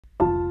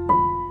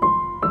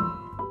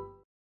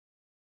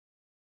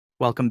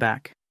Welcome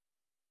back.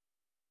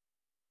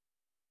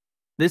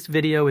 This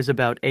video is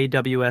about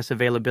AWS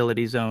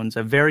Availability Zones,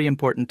 a very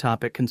important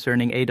topic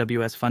concerning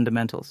AWS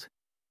fundamentals.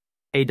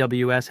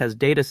 AWS has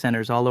data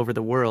centers all over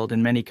the world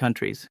in many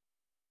countries.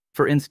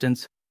 For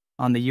instance,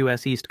 on the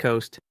U.S. East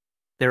Coast,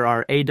 there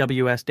are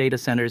AWS data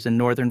centers in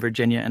Northern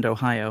Virginia and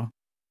Ohio.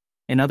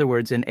 In other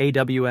words, in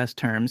AWS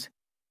terms,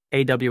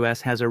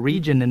 AWS has a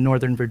region in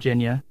Northern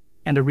Virginia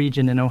and a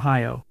region in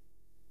Ohio.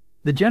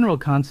 The general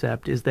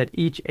concept is that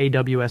each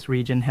AWS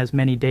region has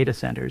many data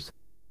centers.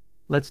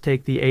 Let's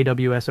take the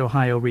AWS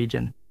Ohio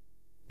region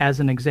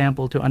as an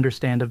example to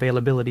understand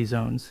availability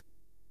zones.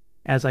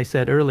 As I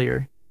said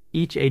earlier,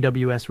 each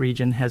AWS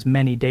region has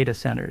many data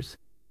centers.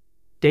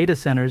 Data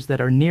centers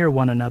that are near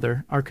one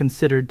another are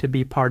considered to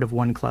be part of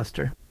one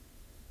cluster.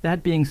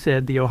 That being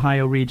said, the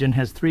Ohio region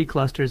has 3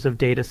 clusters of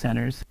data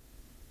centers.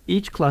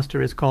 Each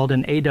cluster is called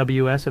an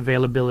AWS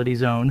Availability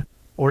Zone,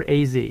 or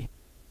AZ.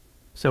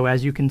 So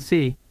as you can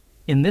see,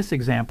 in this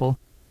example,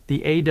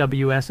 the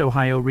AWS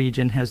Ohio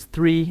region has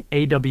 3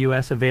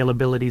 AWS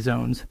Availability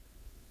Zones.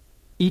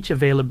 Each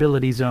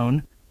availability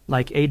zone,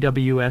 like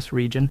AWS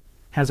region,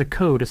 has a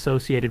code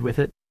associated with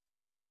it.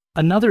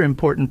 Another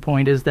important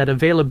point is that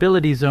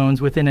availability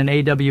zones within an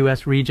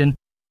AWS region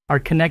are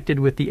connected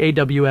with the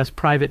AWS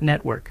private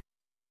network.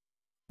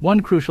 One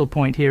crucial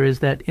point here is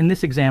that in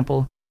this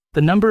example,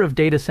 the number of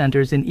data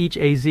centers in each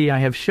AZ I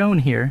have shown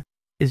here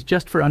is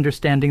just for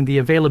understanding the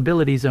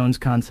availability zones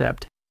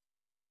concept.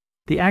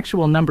 The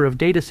actual number of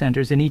data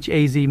centers in each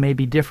AZ may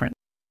be different.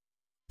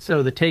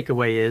 So the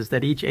takeaway is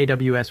that each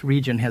AWS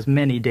region has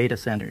many data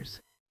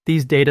centers.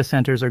 These data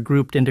centers are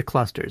grouped into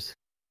clusters.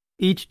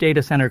 Each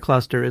data center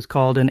cluster is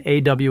called an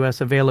AWS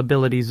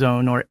Availability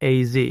Zone, or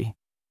AZ.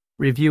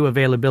 Review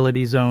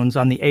availability zones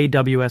on the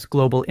AWS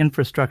Global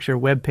Infrastructure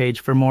webpage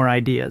for more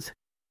ideas.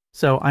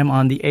 So I'm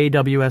on the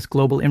AWS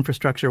Global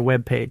Infrastructure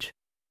webpage.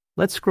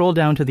 Let's scroll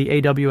down to the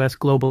AWS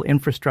Global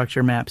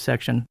Infrastructure Map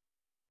section.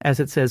 As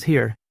it says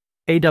here,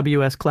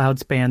 AWS Cloud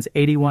spans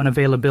 81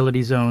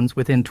 availability zones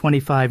within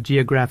 25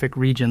 geographic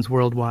regions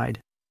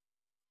worldwide.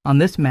 On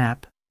this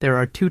map, there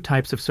are 2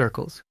 types of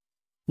circles.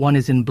 One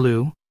is in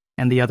blue,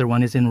 and the other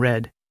one is in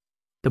red.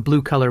 The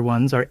blue color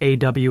ones are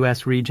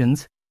AWS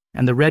regions,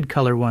 and the red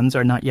color ones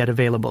are not yet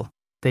available.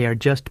 They are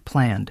just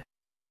planned.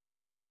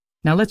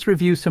 Now let's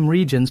review some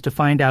regions to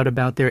find out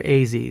about their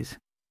AZs.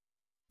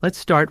 Let's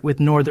start with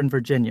Northern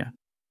Virginia.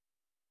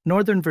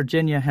 Northern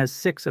Virginia has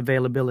 6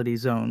 availability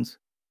zones.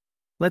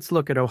 Let's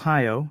look at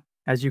Ohio.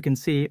 As you can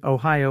see,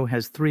 Ohio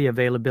has 3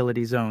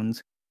 availability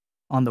zones.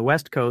 On the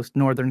West Coast,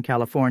 Northern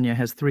California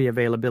has 3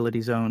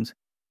 availability zones.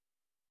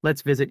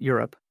 Let's visit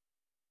Europe.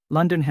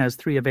 London has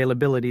 3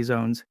 availability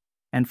zones,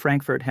 and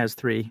Frankfurt has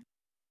 3.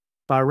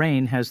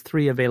 Bahrain has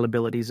 3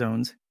 availability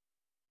zones.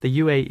 The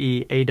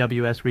UAE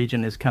AWS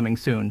region is coming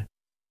soon.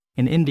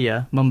 In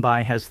India,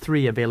 Mumbai has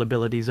 3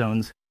 availability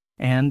zones,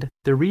 and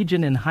the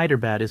region in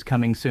Hyderabad is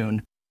coming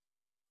soon.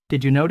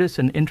 Did you notice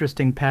an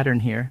interesting pattern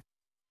here?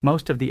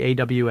 Most of the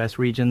AWS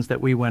regions that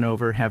we went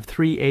over have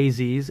 3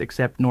 AZs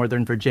except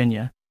Northern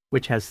Virginia,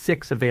 which has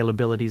 6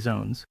 availability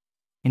zones.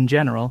 In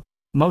general,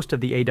 most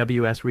of the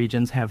AWS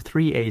regions have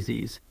 3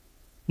 AZs.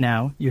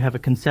 Now, you have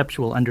a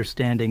conceptual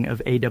understanding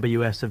of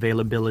AWS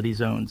availability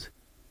zones.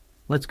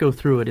 Let's go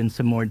through it in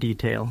some more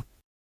detail.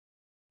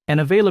 An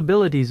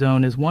availability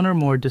zone is one or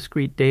more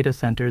discrete data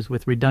centers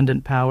with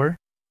redundant power,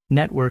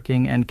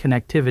 networking, and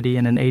connectivity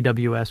in an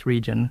AWS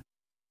region.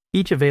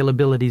 Each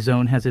availability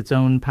zone has its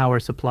own power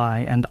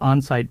supply and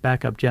on-site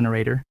backup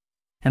generator,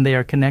 and they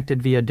are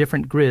connected via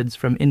different grids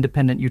from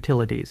independent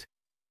utilities,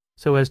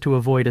 so as to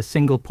avoid a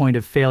single point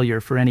of failure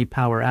for any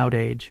power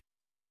outage.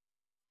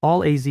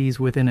 All AZs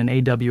within an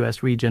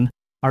AWS region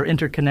are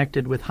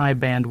interconnected with high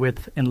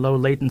bandwidth and low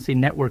latency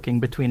networking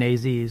between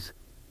AZs.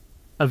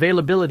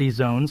 Availability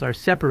zones are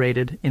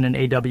separated in an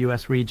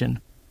AWS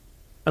region.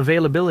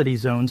 Availability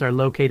zones are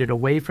located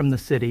away from the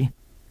city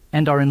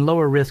and are in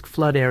lower risk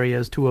flood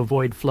areas to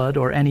avoid flood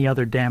or any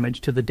other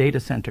damage to the data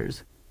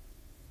centers.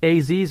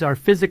 AZs are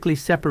physically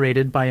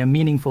separated by a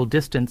meaningful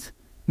distance,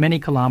 many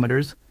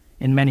kilometers,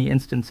 in many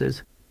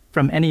instances,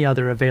 from any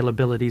other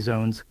availability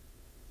zones.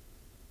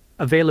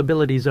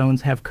 Availability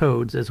zones have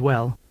codes as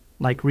well,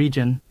 like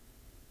region.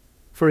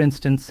 For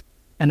instance,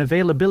 an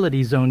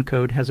availability zone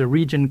code has a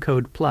region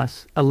code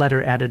plus a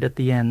letter added at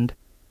the end.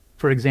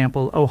 For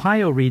example,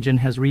 Ohio region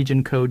has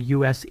region code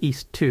US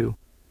East 2.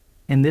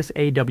 And this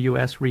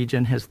AWS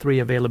region has 3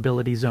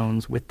 availability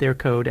zones with their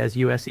code as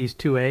US East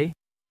 2A,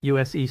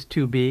 US East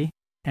 2B,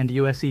 and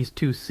US East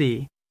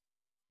 2C.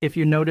 If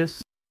you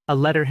notice, a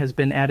letter has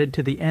been added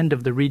to the end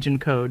of the region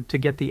code to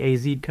get the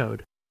AZ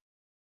code.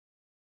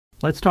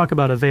 Let's talk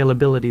about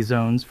availability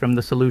zones from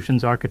the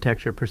solutions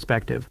architecture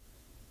perspective.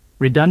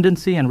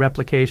 Redundancy and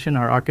replication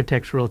are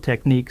architectural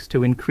techniques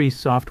to increase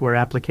software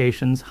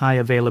applications' high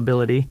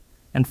availability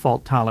and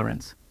fault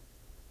tolerance.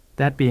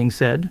 That being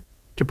said,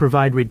 to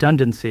provide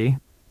redundancy,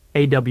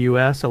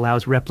 AWS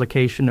allows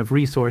replication of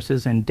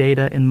resources and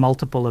data in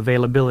multiple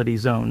availability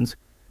zones,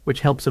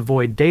 which helps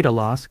avoid data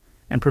loss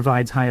and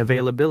provides high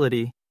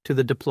availability to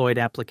the deployed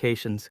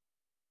applications.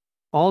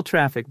 All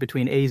traffic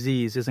between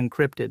AZs is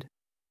encrypted.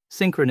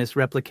 Synchronous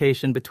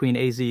replication between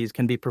AZs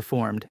can be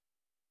performed.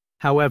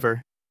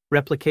 However,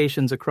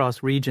 replications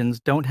across regions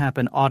don't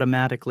happen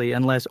automatically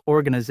unless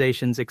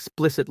organizations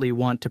explicitly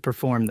want to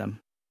perform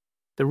them.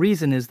 The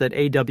reason is that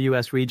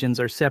AWS regions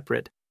are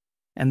separate,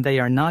 and they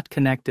are not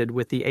connected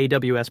with the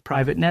AWS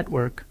private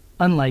network,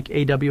 unlike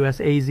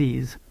AWS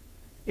AZs.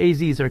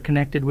 AZs are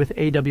connected with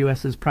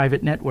AWS's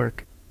private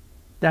network.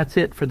 That's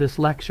it for this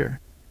lecture.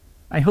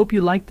 I hope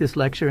you liked this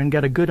lecture and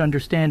got a good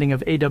understanding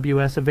of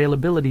AWS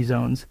Availability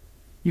Zones.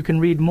 You can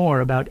read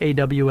more about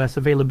AWS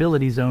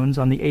Availability Zones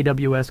on the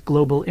AWS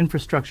Global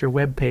Infrastructure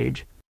webpage.